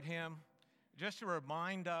him just to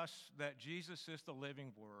remind us that Jesus is the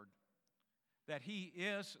living Word, that he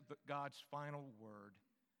is God's final word,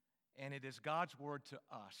 and it is God's word to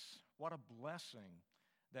us. What a blessing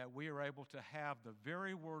that we are able to have the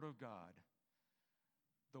very Word of God,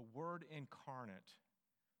 the Word incarnate.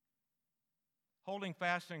 Holding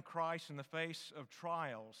fast in Christ in the face of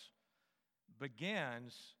trials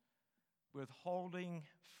begins with holding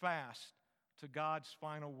fast to God's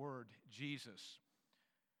final word, Jesus.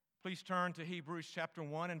 Please turn to Hebrews chapter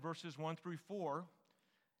 1 and verses 1 through 4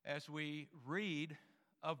 as we read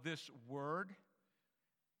of this word.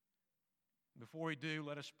 Before we do,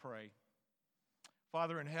 let us pray.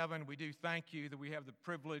 Father in heaven, we do thank you that we have the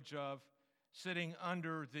privilege of sitting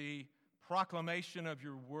under the proclamation of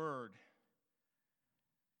your word.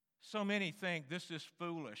 So many think this is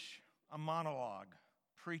foolish, a monologue,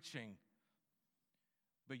 preaching,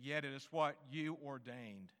 but yet it is what you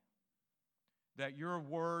ordained, that your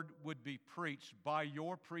word would be preached by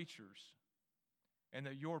your preachers, and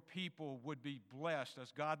that your people would be blessed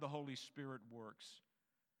as God the Holy Spirit works.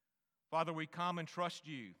 Father, we come and trust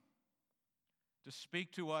you to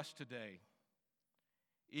speak to us today,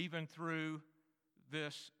 even through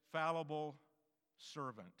this fallible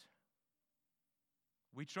servant.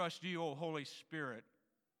 We trust you, O Holy Spirit,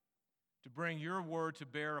 to bring your word to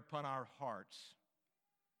bear upon our hearts,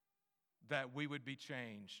 that we would be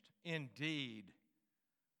changed. Indeed,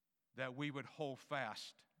 that we would hold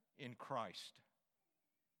fast in Christ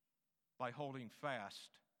by holding fast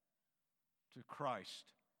to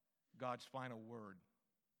Christ, God's final word.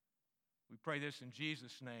 We pray this in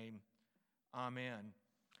Jesus' name. Amen.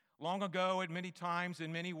 Long ago, at many times,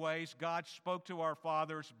 in many ways, God spoke to our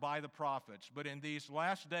fathers by the prophets. But in these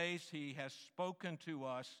last days, he has spoken to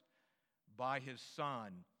us by his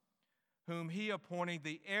Son, whom he appointed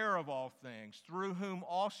the heir of all things, through whom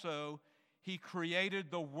also he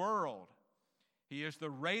created the world. He is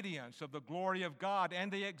the radiance of the glory of God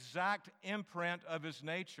and the exact imprint of his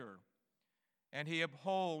nature. And he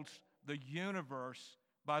upholds the universe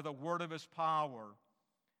by the word of his power.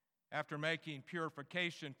 After making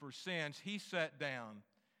purification for sins, he sat down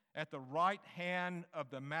at the right hand of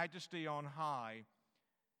the Majesty on high,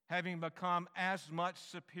 having become as much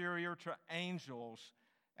superior to angels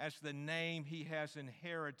as the name he has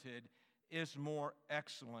inherited is more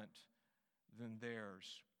excellent than theirs.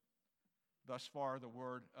 Thus far, the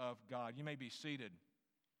word of God. You may be seated.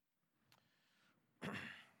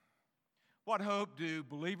 What hope do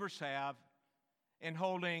believers have in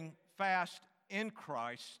holding fast in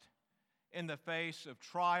Christ in the face of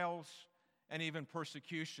trials and even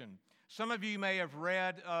persecution? Some of you may have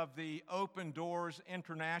read of the Open Doors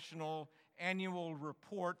International annual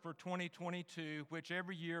report for 2022, which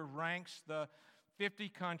every year ranks the 50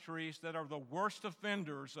 countries that are the worst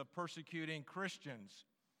offenders of persecuting Christians.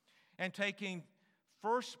 And taking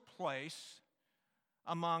first place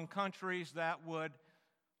among countries that would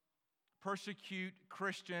persecute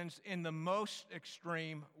Christians in the most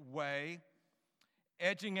extreme way,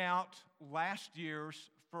 edging out last year's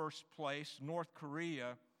first place, North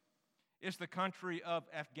Korea, is the country of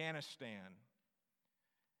Afghanistan.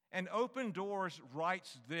 And Open Doors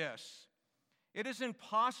writes this: it is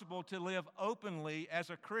impossible to live openly as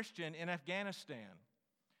a Christian in Afghanistan.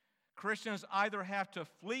 Christians either have to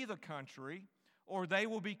flee the country or they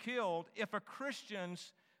will be killed if a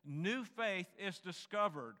Christian's new faith is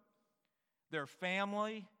discovered. Their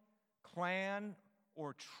family, clan,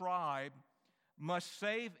 or tribe must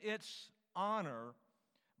save its honor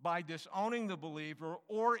by disowning the believer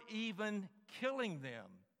or even killing them.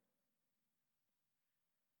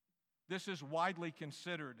 This is widely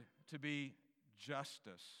considered to be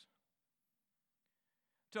justice.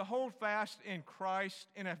 To hold fast in Christ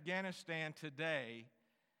in Afghanistan today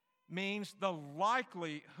means the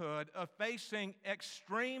likelihood of facing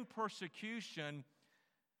extreme persecution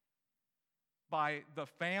by the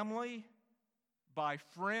family, by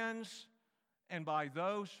friends, and by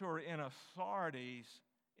those who are in authorities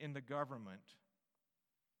in the government.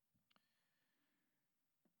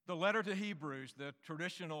 The letter to Hebrews, the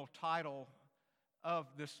traditional title of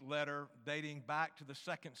this letter dating back to the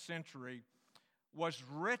 2nd century, was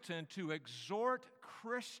written to exhort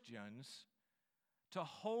Christians to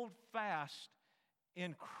hold fast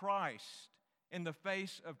in Christ in the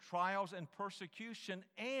face of trials and persecution,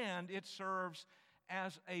 and it serves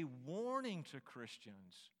as a warning to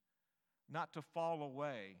Christians not to fall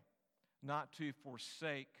away, not to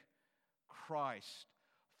forsake Christ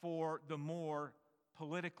for the more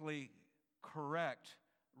politically correct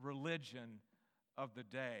religion of the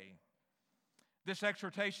day. This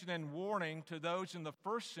exhortation and warning to those in the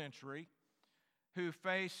 1st century who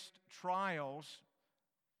faced trials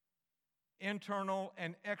internal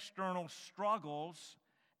and external struggles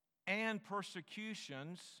and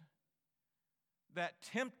persecutions that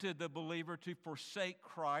tempted the believer to forsake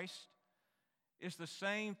Christ is the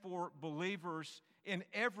same for believers in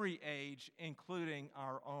every age, including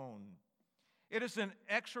our own. It is an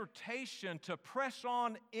exhortation to press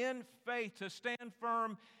on in faith, to stand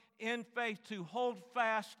firm in faith, to hold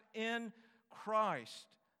fast in Christ.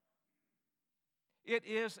 It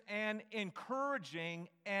is an encouraging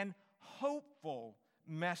and hopeful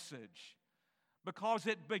message because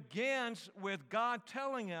it begins with God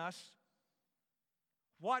telling us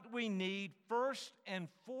what we need first and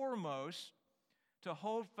foremost to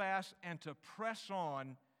hold fast and to press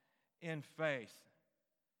on in faith.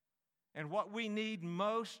 And what we need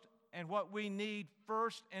most and what we need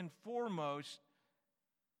first and foremost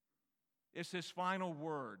is His final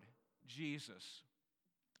word, Jesus.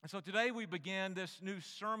 And so today we begin this new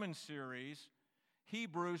sermon series,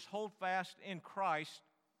 Hebrews, Hold Fast in Christ.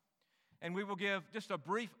 And we will give just a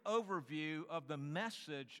brief overview of the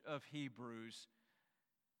message of Hebrews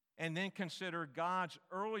and then consider God's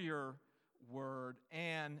earlier word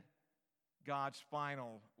and God's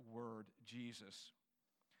final word, Jesus.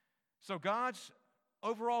 So God's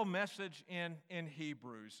overall message in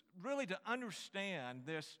Hebrews, really to understand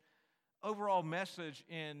this overall message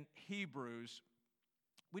in Hebrews,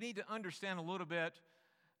 we need to understand a little bit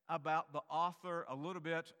about the author, a little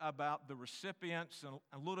bit about the recipients, and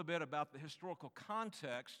a little bit about the historical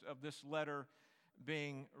context of this letter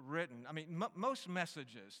being written. I mean, most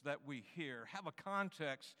messages that we hear have a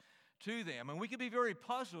context to them, and we can be very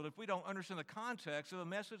puzzled if we don't understand the context of the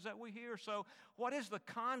message that we hear. So what is the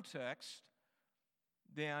context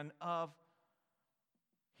then of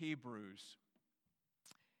Hebrews?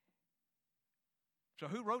 So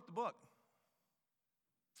who wrote the book?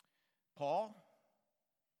 Paul,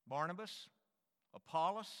 Barnabas,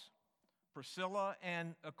 Apollos, Priscilla,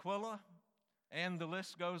 and Aquila, and the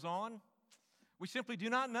list goes on. We simply do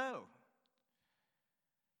not know.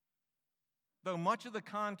 Though much of the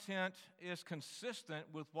content is consistent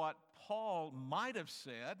with what Paul might have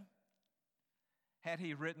said had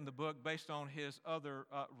he written the book based on his other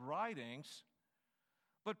writings,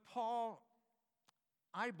 but Paul,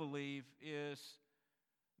 I believe, is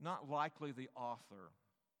not likely the author.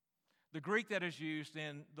 The Greek that is used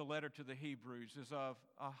in the letter to the Hebrews is of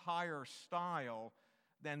a higher style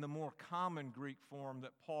than the more common Greek form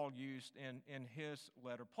that Paul used in his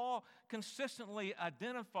letter. Paul consistently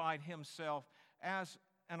identified himself as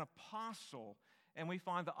an apostle, and we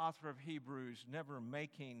find the author of Hebrews never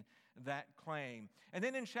making that claim. And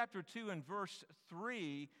then in chapter 2 and verse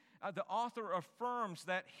 3, the author affirms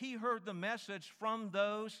that he heard the message from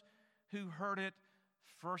those who heard it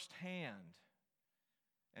firsthand.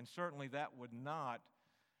 And certainly that would not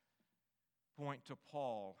point to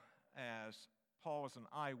Paul as Paul was an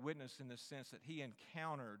eyewitness in the sense that he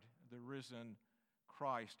encountered the risen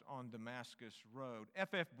Christ on Damascus Road.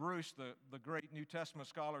 F.F. Bruce, the great New Testament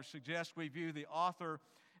scholar, suggests we view the author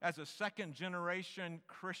as a second-generation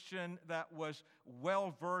Christian that was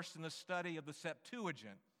well-versed in the study of the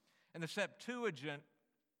Septuagint. And the Septuagint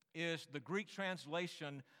is the Greek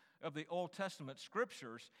translation of the Old Testament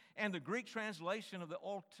Scriptures, and the Greek translation of the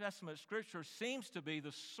Old Testament Scriptures seems to be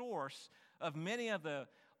the source of many of the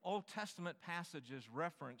Old Testament passages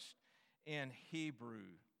referenced in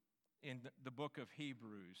the book of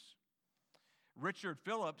Hebrews. Richard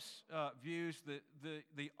Phillips views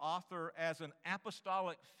the author as an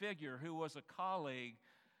apostolic figure who was a colleague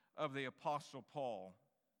of the Apostle Paul.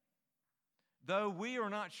 Though we are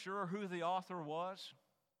not sure who the author was,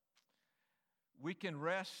 we can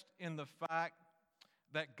rest in the fact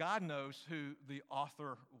that God knows who the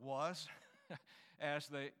author was, as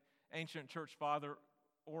the ancient church father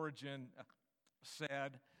Origen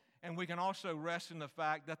said, and we can also rest in the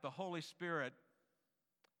fact that the Holy Spirit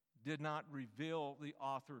did not reveal the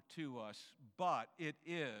author to us, but it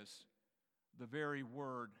is the very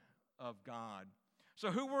Word of God. So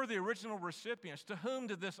who were the original recipients? To whom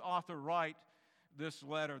did this author write this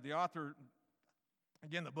letter? The author,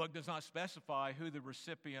 again, the book does not specify who the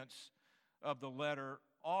recipients of the letter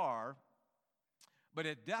are, but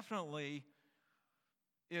it definitely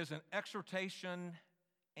is an exhortation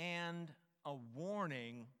and a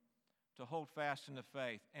warning to hold fast in the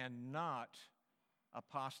faith and not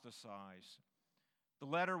apostatize. The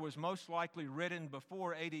letter was most likely written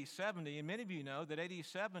before AD 70, and many of you know that AD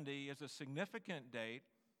 70 is a significant date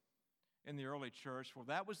in the early church, for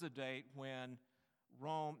that was the date when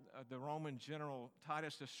the Roman general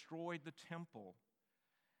Titus destroyed the temple.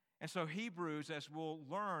 And so Hebrews, as we'll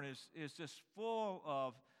learn, is just full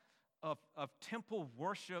of temple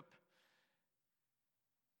worship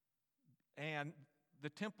And the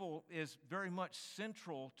temple is very much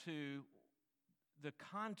central to the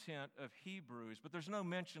content of Hebrews, but there's no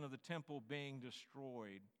mention of the temple being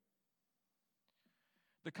destroyed.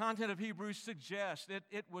 The content of Hebrews suggests that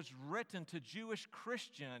it was written to Jewish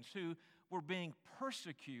Christians who were being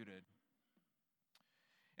persecuted.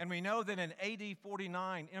 And we know that in AD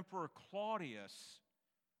 49, Emperor Claudius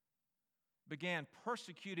began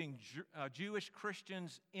persecuting Jewish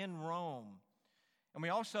Christians in Rome. And we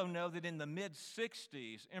also know that in the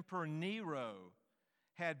mid-60s, Emperor Nero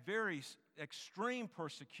had very extreme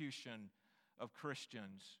persecution of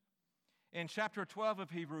Christians. In chapter 12 of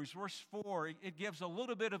Hebrews, verse 4, it gives a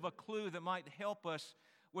little bit of a clue that might help us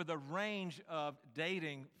with a range of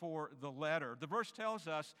dating for the letter. The verse tells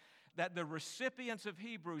us that the recipients of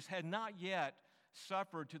Hebrews had not yet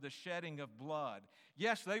suffered to the shedding of blood.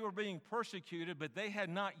 Yes, they were being persecuted, but they had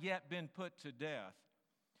not yet been put to death.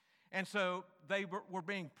 And so they were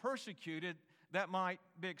being persecuted. That might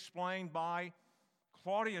be explained by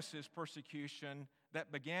Claudius's persecution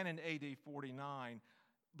that began in AD 49.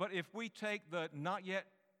 But if we take the not yet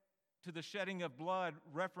to the shedding of blood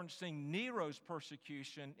referencing Nero's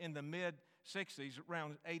persecution in the mid-60s,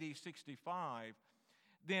 around AD 65,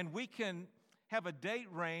 then we can have a date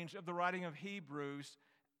range of the writing of Hebrews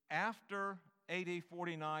after AD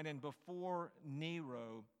 49 and before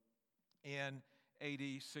Nero in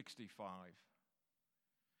AD 65.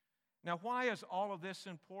 Now, why is all of this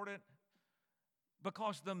important?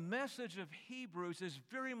 Because the message of Hebrews is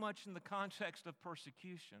very much in the context of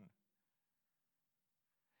persecution.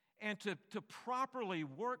 And to properly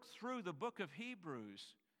work through the book of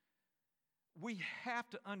Hebrews, we have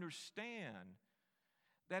to understand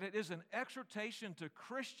that it is an exhortation to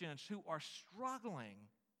Christians who are struggling,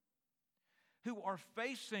 who are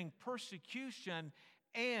facing persecution,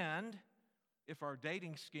 and, if our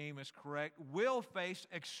dating scheme is correct, will face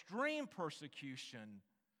extreme persecution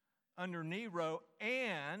under Nero,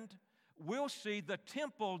 and we'll see the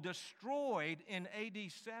temple destroyed in AD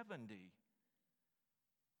 70.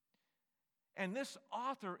 And this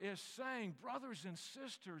author is saying, brothers and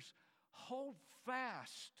sisters, hold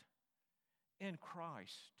fast in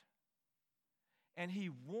Christ. And he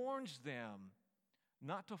warns them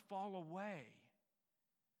not to fall away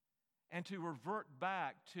and to revert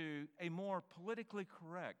back to a more politically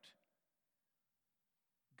correct,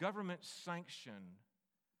 government-sanctioned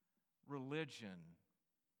religion,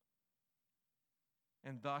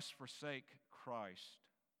 and thus forsake Christ.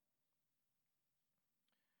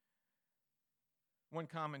 One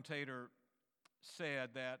commentator said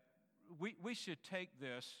that we should take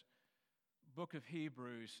this book of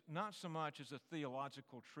Hebrews not so much as a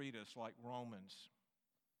theological treatise like Romans.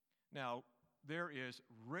 Now, there is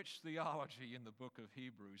rich theology in the book of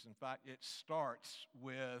Hebrews. In fact, it starts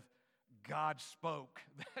with God spoke.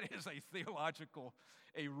 That is a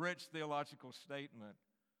rich theological statement.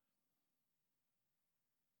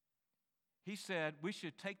 He said we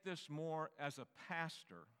should take this more as a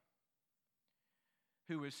pastor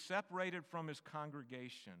who is separated from his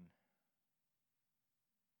congregation,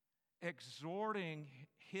 exhorting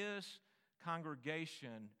his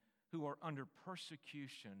congregation who are under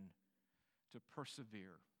persecution to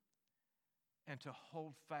persevere and to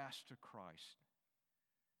hold fast to Christ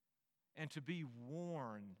and to be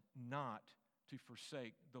warned not to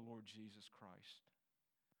forsake the Lord Jesus Christ.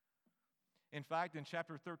 In fact, in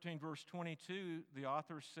chapter 13, verse 22, the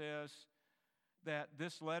author says that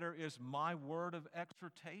this letter is my word of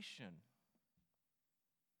exhortation.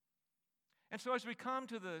 And so as we come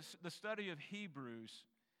to the study of Hebrews,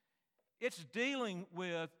 it's dealing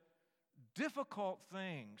with difficult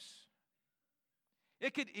things.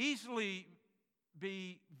 It could easily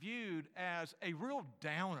be viewed as a real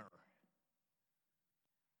downer.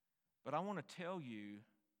 But I want to tell you,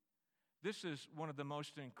 this is one of the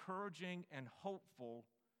most encouraging and hopeful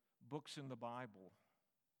books in the Bible.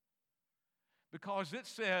 Because it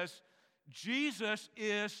says Jesus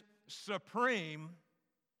is supreme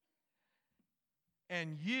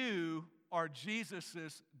and you are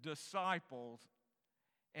Jesus' disciples,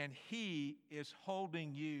 and he is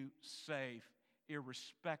holding you safe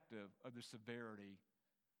irrespective of the severity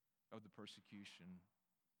of the persecution.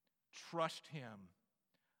 Trust him.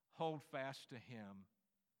 Hold fast to him.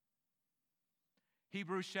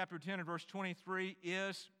 Hebrews chapter 10 and verse 23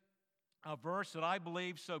 is a verse that I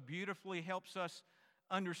believe so beautifully helps us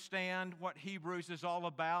understand what Hebrews is all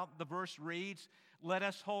about. The verse reads, "Let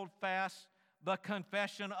us hold fast the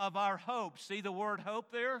confession of our hope." See the word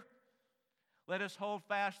hope there? Let us hold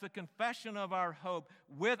fast the confession of our hope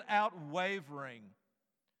without wavering.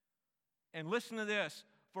 And listen to this,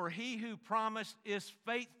 for he who promised is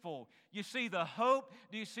faithful. You see the hope?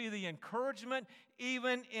 Do you see the encouragement?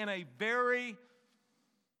 Even in a very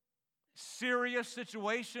serious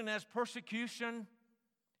situation as persecution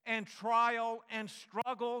and trial and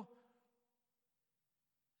struggle,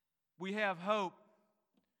 we have hope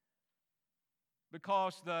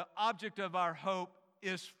because the object of our hope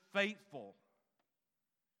is faithful.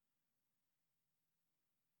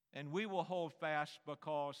 And we will hold fast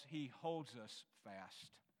because he holds us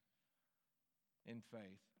fast in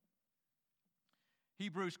faith.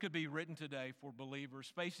 Hebrews could be written today for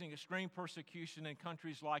believers facing extreme persecution in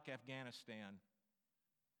countries like Afghanistan.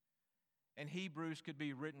 And Hebrews could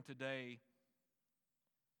be written today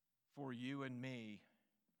for you and me,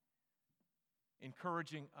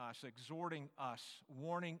 encouraging us, exhorting us,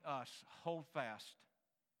 warning us, hold fast.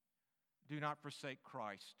 Do not forsake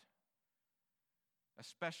Christ,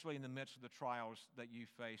 especially in the midst of the trials that you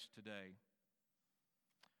face today.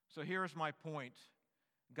 So here's my point.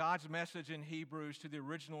 God's message in Hebrews to the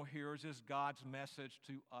original hearers is God's message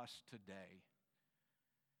to us today.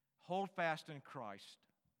 Hold fast in Christ.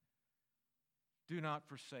 Do not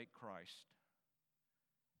forsake Christ,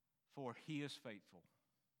 for he is faithful.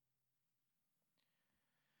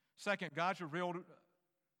 Second, God's revealed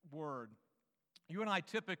word. You and I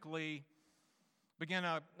typically begin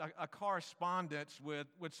a correspondence with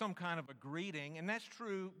some kind of a greeting, and that's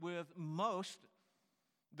true with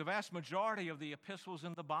the vast majority of the epistles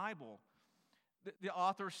in the Bible. The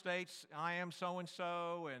author states, I am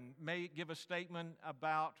so-and-so, and may give a statement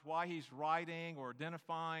about why he's writing or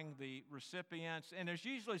identifying the recipients, and there's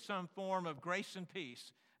usually some form of grace and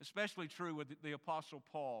peace, especially true with the Apostle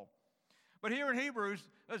Paul. But here in Hebrews,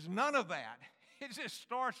 there's none of that. It just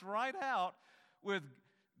starts right out with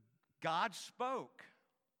God spoke.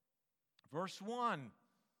 Verse 1,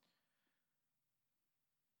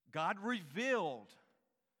 God revealed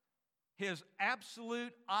his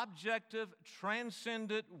absolute, objective,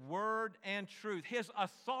 transcendent word and truth, his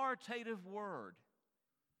authoritative word.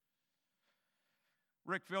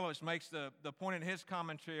 Rick Phillips makes the point in his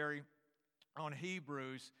commentary on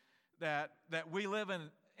Hebrews that we live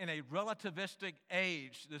in a relativistic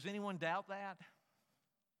age. Does anyone doubt that?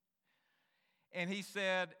 And he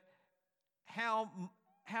said how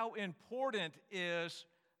important is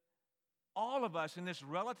all of us in this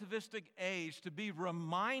relativistic age to be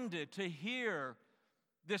reminded to hear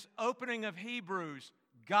this opening of Hebrews.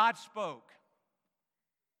 God spoke.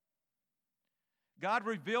 God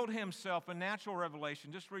revealed himself in natural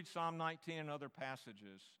revelation. Just read Psalm 19 and other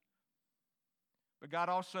passages. But God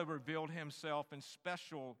also revealed himself in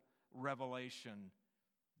special revelation.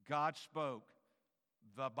 God spoke,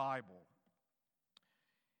 the Bible.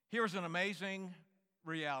 Here's an amazing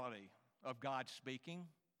reality of God speaking.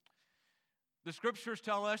 The scriptures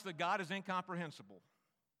tell us that God is incomprehensible.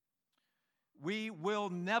 We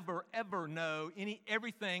will never, ever know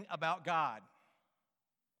everything about God.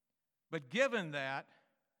 But given that,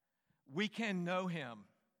 we can know him.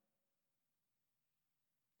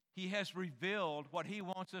 He has revealed what he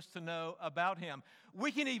wants us to know about him.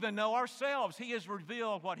 We can even know ourselves. He has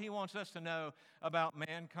revealed what he wants us to know about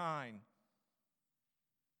mankind.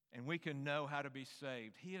 And we can know how to be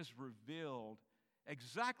saved. He has revealed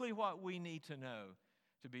exactly what we need to know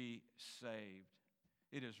to be saved.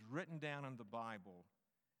 It is written down in the Bible.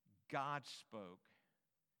 God spoke.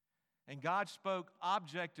 And God spoke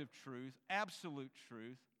objective truth, absolute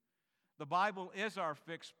truth. The Bible is our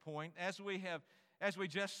fixed point. As we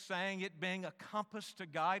just sang, it being a compass to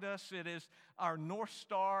guide us, it is our North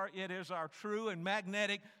Star. It is our true and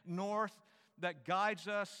magnetic north that guides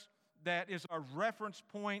us, that is our reference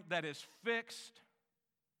point, that is fixed.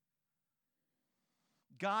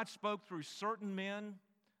 God spoke through certain men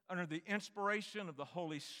under the inspiration of the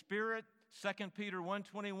Holy Spirit. 2 Peter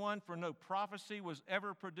 1:21, for no prophecy was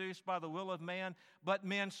ever produced by the will of man, but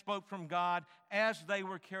men spoke from God as they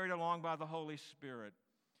were carried along by the Holy Spirit.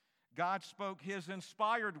 God spoke his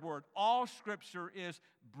inspired word. All scripture is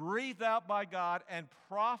breathed out by God and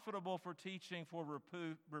profitable for teaching, for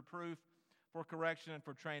reproof, for correction, and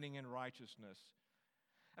for training in righteousness.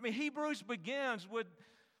 I mean, Hebrews begins with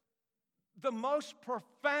the most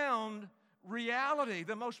profound reality,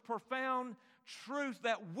 the most profound truth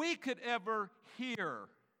that we could ever hear.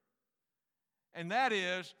 And that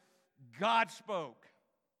is, God spoke.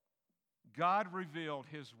 God revealed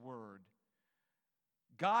his word.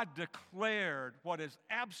 God declared what is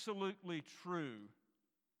absolutely true.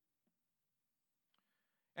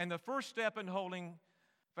 And the first step in holding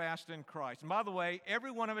fast in Christ. And by the way,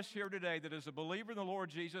 every one of us here today that is a believer in the Lord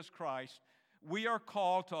Jesus Christ, we are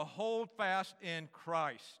called to hold fast in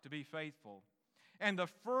Christ, to be faithful. And the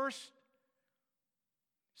first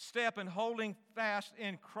step in holding fast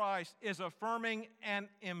in Christ is affirming and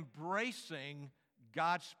embracing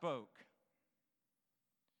God spoke.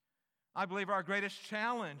 I believe our greatest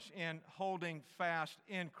challenge in holding fast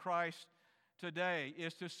in Christ today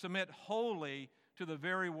is to submit wholly to the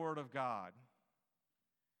very Word of God.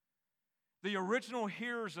 The original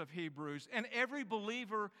hearers of Hebrews and every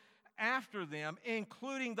believer after them,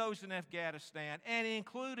 including those in Afghanistan and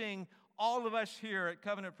including all of us here at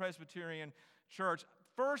Covenant Presbyterian Church,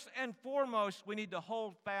 first and foremost, we need to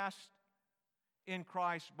hold fast in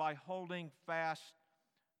Christ by holding fast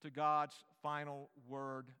to God's final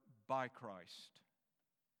word by Christ.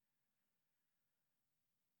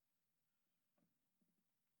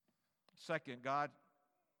 Second, God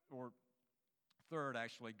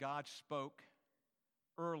spoke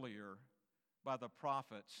earlier by the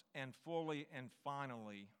prophets and fully and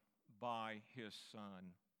finally by His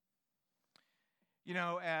Son. You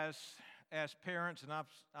know, as parents, and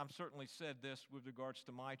I've certainly said this with regards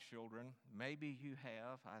to my children, maybe you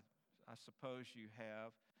have, I suppose you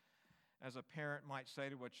have, as a parent might say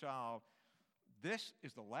to a child, this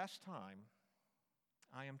is the last time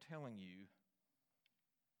I am telling you.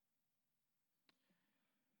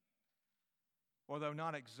 Although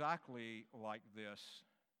not exactly like this,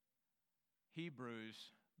 Hebrews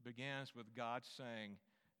begins with God saying,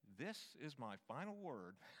 this is my final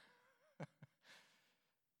word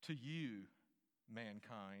to you,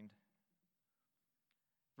 mankind.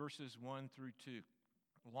 Verses 1 through 2.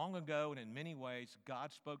 Long ago and in many ways,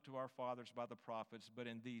 God spoke to our fathers by the prophets, but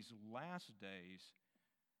in these last days,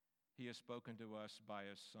 He has spoken to us by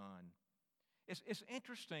His Son. It's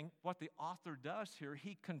interesting what the author does here.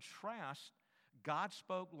 He contrasts God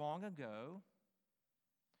spoke long ago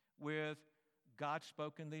with God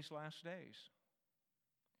spoke in these last days.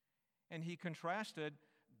 And he contrasted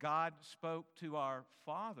God spoke to our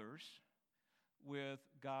fathers with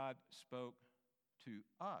God spoke to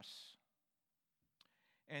us.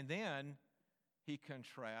 And then he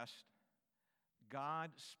contrasts God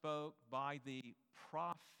spoke by the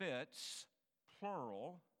prophets,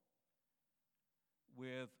 plural,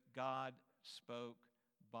 with God spoke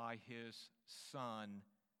by His Son,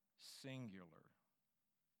 singular.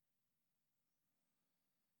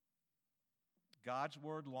 God's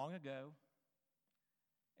word long ago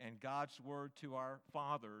and God's word to our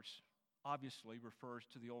fathers obviously refers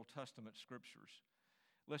to the Old Testament Scriptures.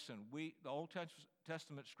 Listen, the Old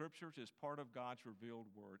Testament Scriptures is part of God's revealed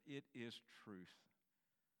word. It is truth.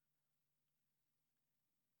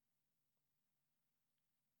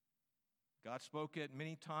 God spoke it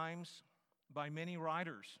many times by many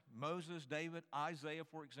writers. Moses, David, Isaiah,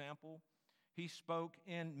 for example. He spoke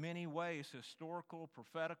in many ways, historical,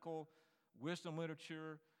 prophetical, wisdom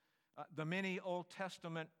literature. The many Old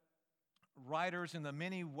Testament writers in the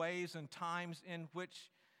many ways and times in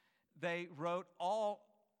which they wrote all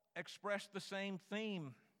expressed the same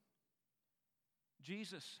theme: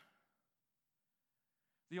 Jesus.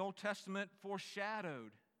 The Old Testament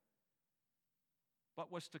foreshadowed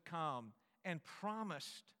what was to come and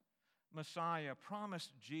promised Messiah,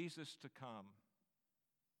 promised Jesus to come.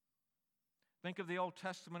 Think of the Old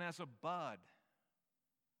Testament as a bud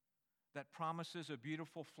that promises a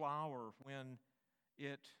beautiful flower when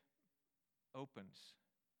it opens.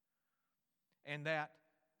 And that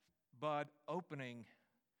bud opening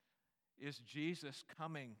is Jesus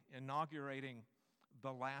coming, inaugurating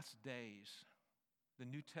the last days, the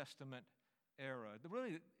New Testament era.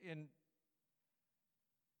 Really,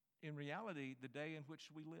 in reality, the day in which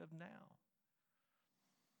we live now.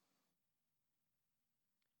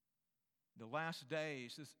 The last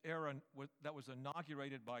days, this era that was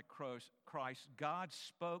inaugurated by Christ, God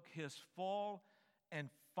spoke His full and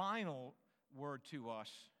final word to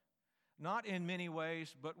us. Not in many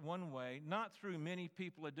ways, but one way. Not through many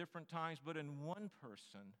people at different times, but in one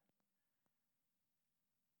person.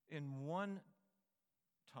 In one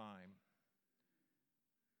time.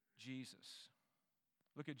 Jesus.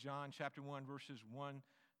 Look at John chapter 1, verses 1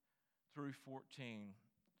 through 14.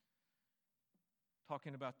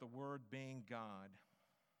 Talking about the Word being God.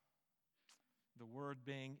 The Word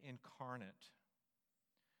being incarnate.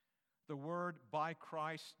 The Word by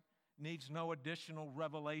Christ needs no additional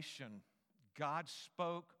revelation. God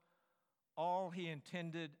spoke all He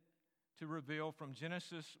intended to reveal from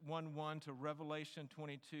Genesis 1:1 to Revelation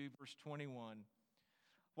 22, verse 21.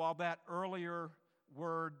 While that earlier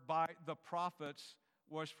word by the prophets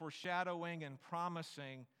was foreshadowing and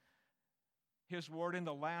promising His word in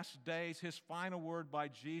the last days, His final word by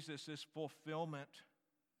Jesus is fulfillment.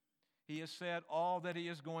 He has said all that He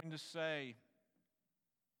is going to say.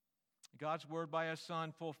 God's Word by His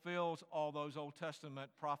Son fulfills all those Old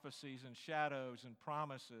Testament prophecies and shadows and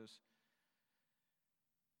promises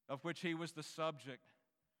of which He was the subject.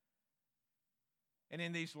 And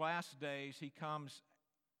in these last days, He comes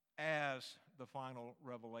as the final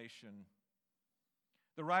revelation.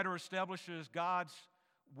 The writer establishes God's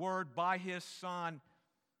Word by His Son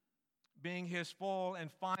being His full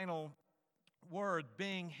and final Word,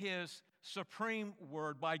 being His supreme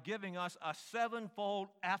Word, by giving us a sevenfold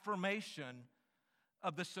affirmation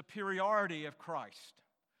of the superiority of Christ,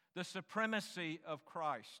 the supremacy of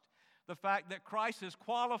Christ, the fact that Christ is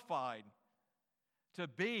qualified to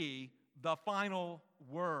be the final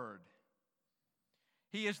Word.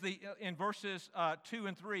 He is in verses 2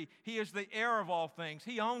 and 3, He is the heir of all things.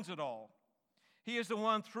 He owns it all. He is the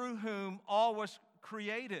one through whom all was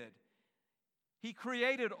created. He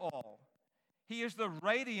created all. He is the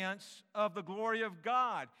radiance of the glory of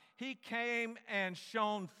God. He came and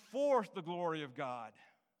shone forth the glory of God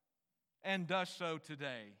and does so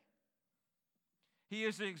today. He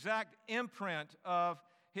is the exact imprint of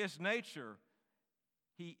His nature.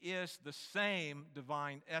 He is the same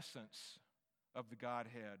divine essence of the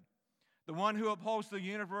Godhead. The one who upholds the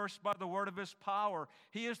universe by the word of His power.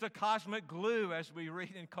 He is the cosmic glue, as we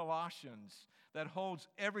read in Colossians, that holds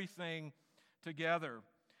everything together.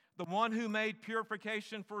 The one who made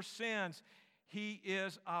purification for sins. He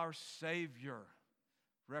is our Savior.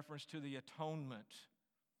 Reference to the atonement.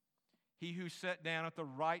 He who sat down at the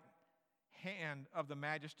right hand of the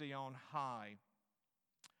Majesty on high.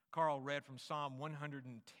 Carl read from Psalm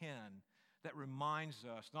 110 that reminds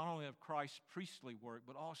us not only of Christ's priestly work,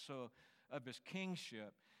 but also of His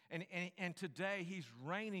kingship. And today He's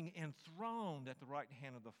reigning enthroned at the right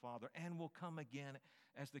hand of the Father and will come again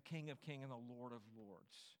as the King of kings and the Lord of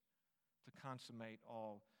lords to consummate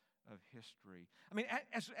all of history. I mean,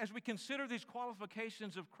 as we consider these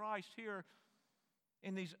qualifications of Christ here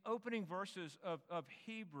in these opening verses of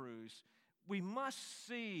Hebrews, we must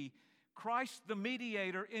see Christ the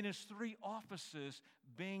mediator in His three offices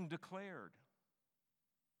being declared.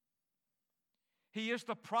 He is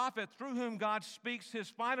the prophet through whom God speaks His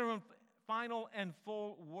final and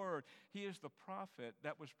full word. He is the prophet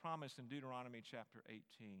that was promised in Deuteronomy chapter 18.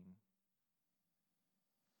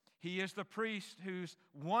 He is the priest whose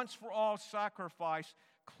once for all sacrifice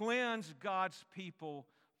cleansed God's people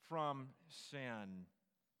from sin.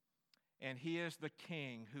 And He is the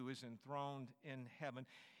King who is enthroned in heaven.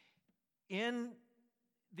 In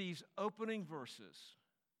these opening verses,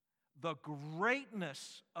 the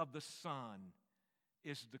greatness of the Son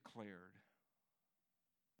is declared.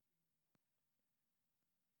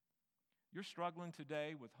 You're struggling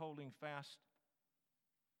today with holding fast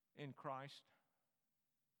in Christ.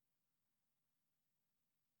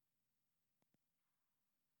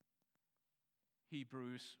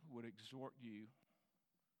 Hebrews would exhort you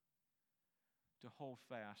to hold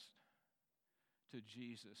fast to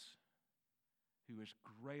Jesus, who is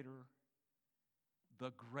greater,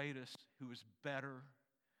 the greatest, who is better,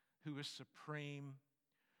 who is supreme,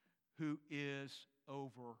 who is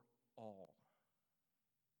over all.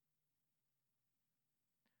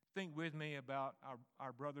 Think with me about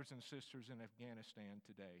our brothers and sisters in Afghanistan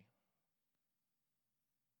today.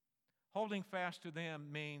 Holding fast to them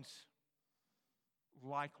means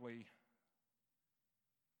likely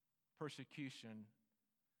persecution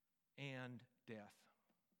and death.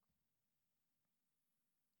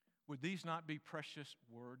 Would these not be precious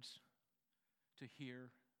words to hear?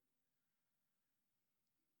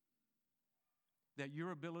 That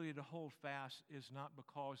your ability to hold fast is not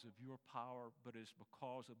because of your power, but is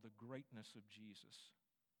because of the greatness of Jesus,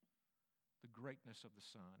 the greatness of the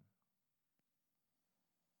Son.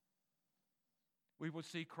 We will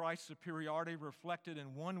see Christ's superiority reflected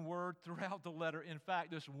in one word throughout the letter. In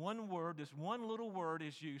fact, this one word, this one little word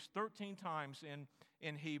is used 13 times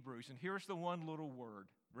in Hebrews. And here's the one little word.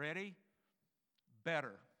 Ready?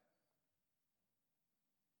 Better.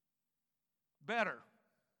 Better.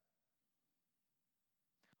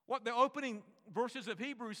 What the opening verses of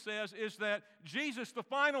Hebrews says is that Jesus, the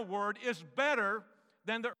final word, is better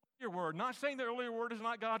than the earlier word. Not saying the earlier word is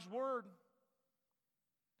not God's word,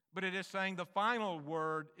 but it is saying the final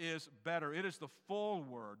word is better. It is the full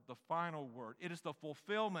word, the final word. It is the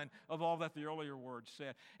fulfillment of all that the earlier word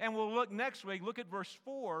said. And we'll look next week, look at verse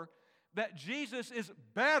 4, that Jesus is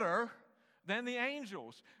better than the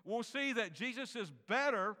angels. We'll see that Jesus is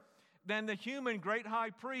better than the human great high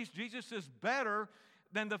priest. Jesus is better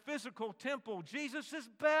than the physical temple. Jesus is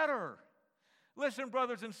better. Listen,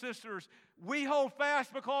 brothers and sisters, we hold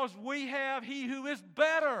fast because we have He who is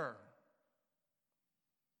better.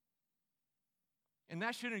 And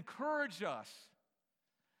that should encourage us.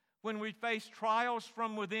 when we face trials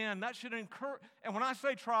from within. That should encourage, and when I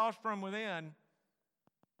say trials from within,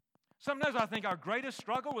 sometimes I think our greatest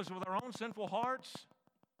struggle is with our own sinful hearts.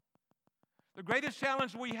 The greatest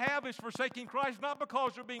challenge we have is forsaking Christ, not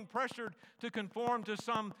because we're being pressured to conform to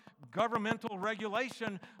some governmental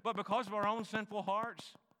regulation, but because of our own sinful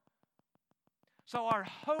hearts. So our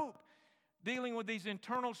hope dealing with these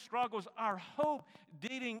internal struggles, our hope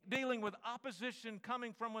dealing with opposition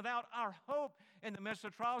coming from without, our hope in the midst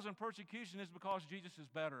of trials and persecution is because Jesus is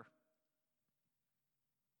better.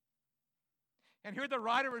 And here the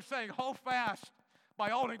writer is saying, hold fast by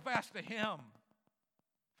holding fast to Him.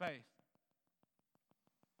 Faith.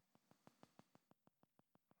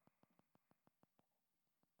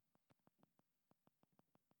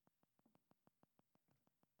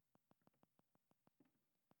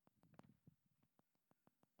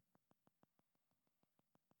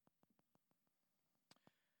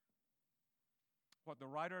 What the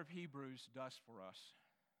writer of Hebrews does for us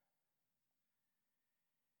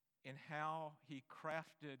in how he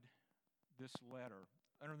crafted this letter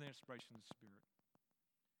under the inspiration of the Spirit.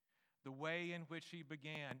 The way in which he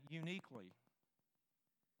began uniquely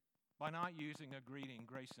by not using a greeting,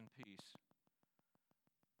 grace and peace,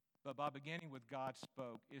 but by beginning with God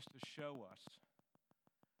spoke, is to show us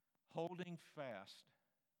holding fast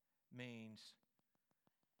means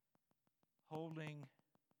holding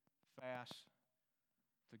fast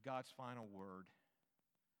to God's final word,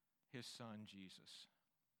 His Son, Jesus.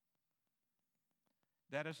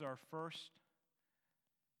 That is our first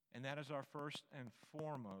and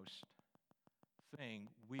foremost thing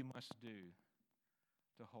we must do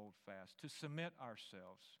to hold fast, to submit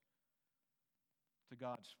ourselves to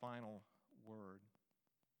God's final word.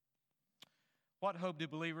 What hope do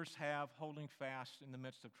believers have holding fast in the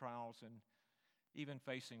midst of trials and even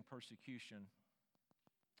facing persecution?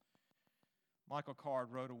 Michael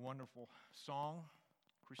Card wrote a wonderful song,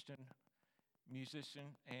 Christian musician,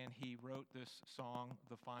 and he wrote this song,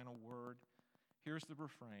 The Final Word. Here's the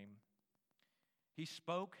refrain. He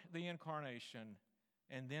spoke the incarnation,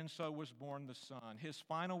 and then so was born the Son. His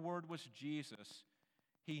final word was Jesus.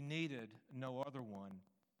 He needed no other one.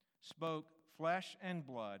 Spoke flesh and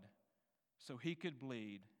blood so He could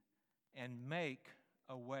bleed and make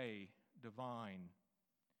a way divine.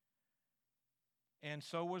 And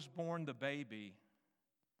so was born the baby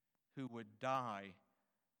who would die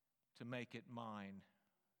to make it mine,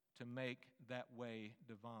 to make that way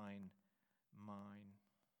divine mine.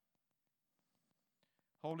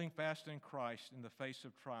 Holding fast in Christ in the face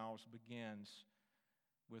of trials begins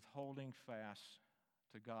with holding fast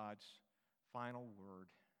to God's final word,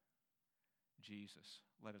 Jesus.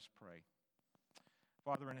 Let us pray.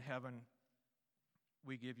 Father in heaven,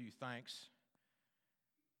 we give You thanks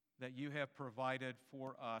that You have provided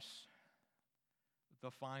for us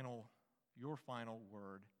Your final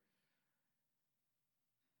word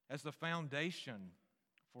as the foundation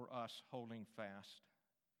for us holding fast.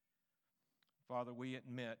 Father, we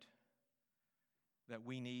admit that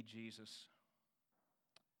we need Jesus.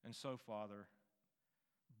 And so, Father,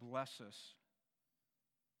 bless us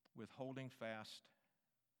with holding fast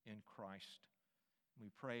in Christ. We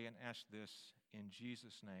pray and ask this in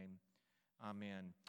Jesus' name. Amen.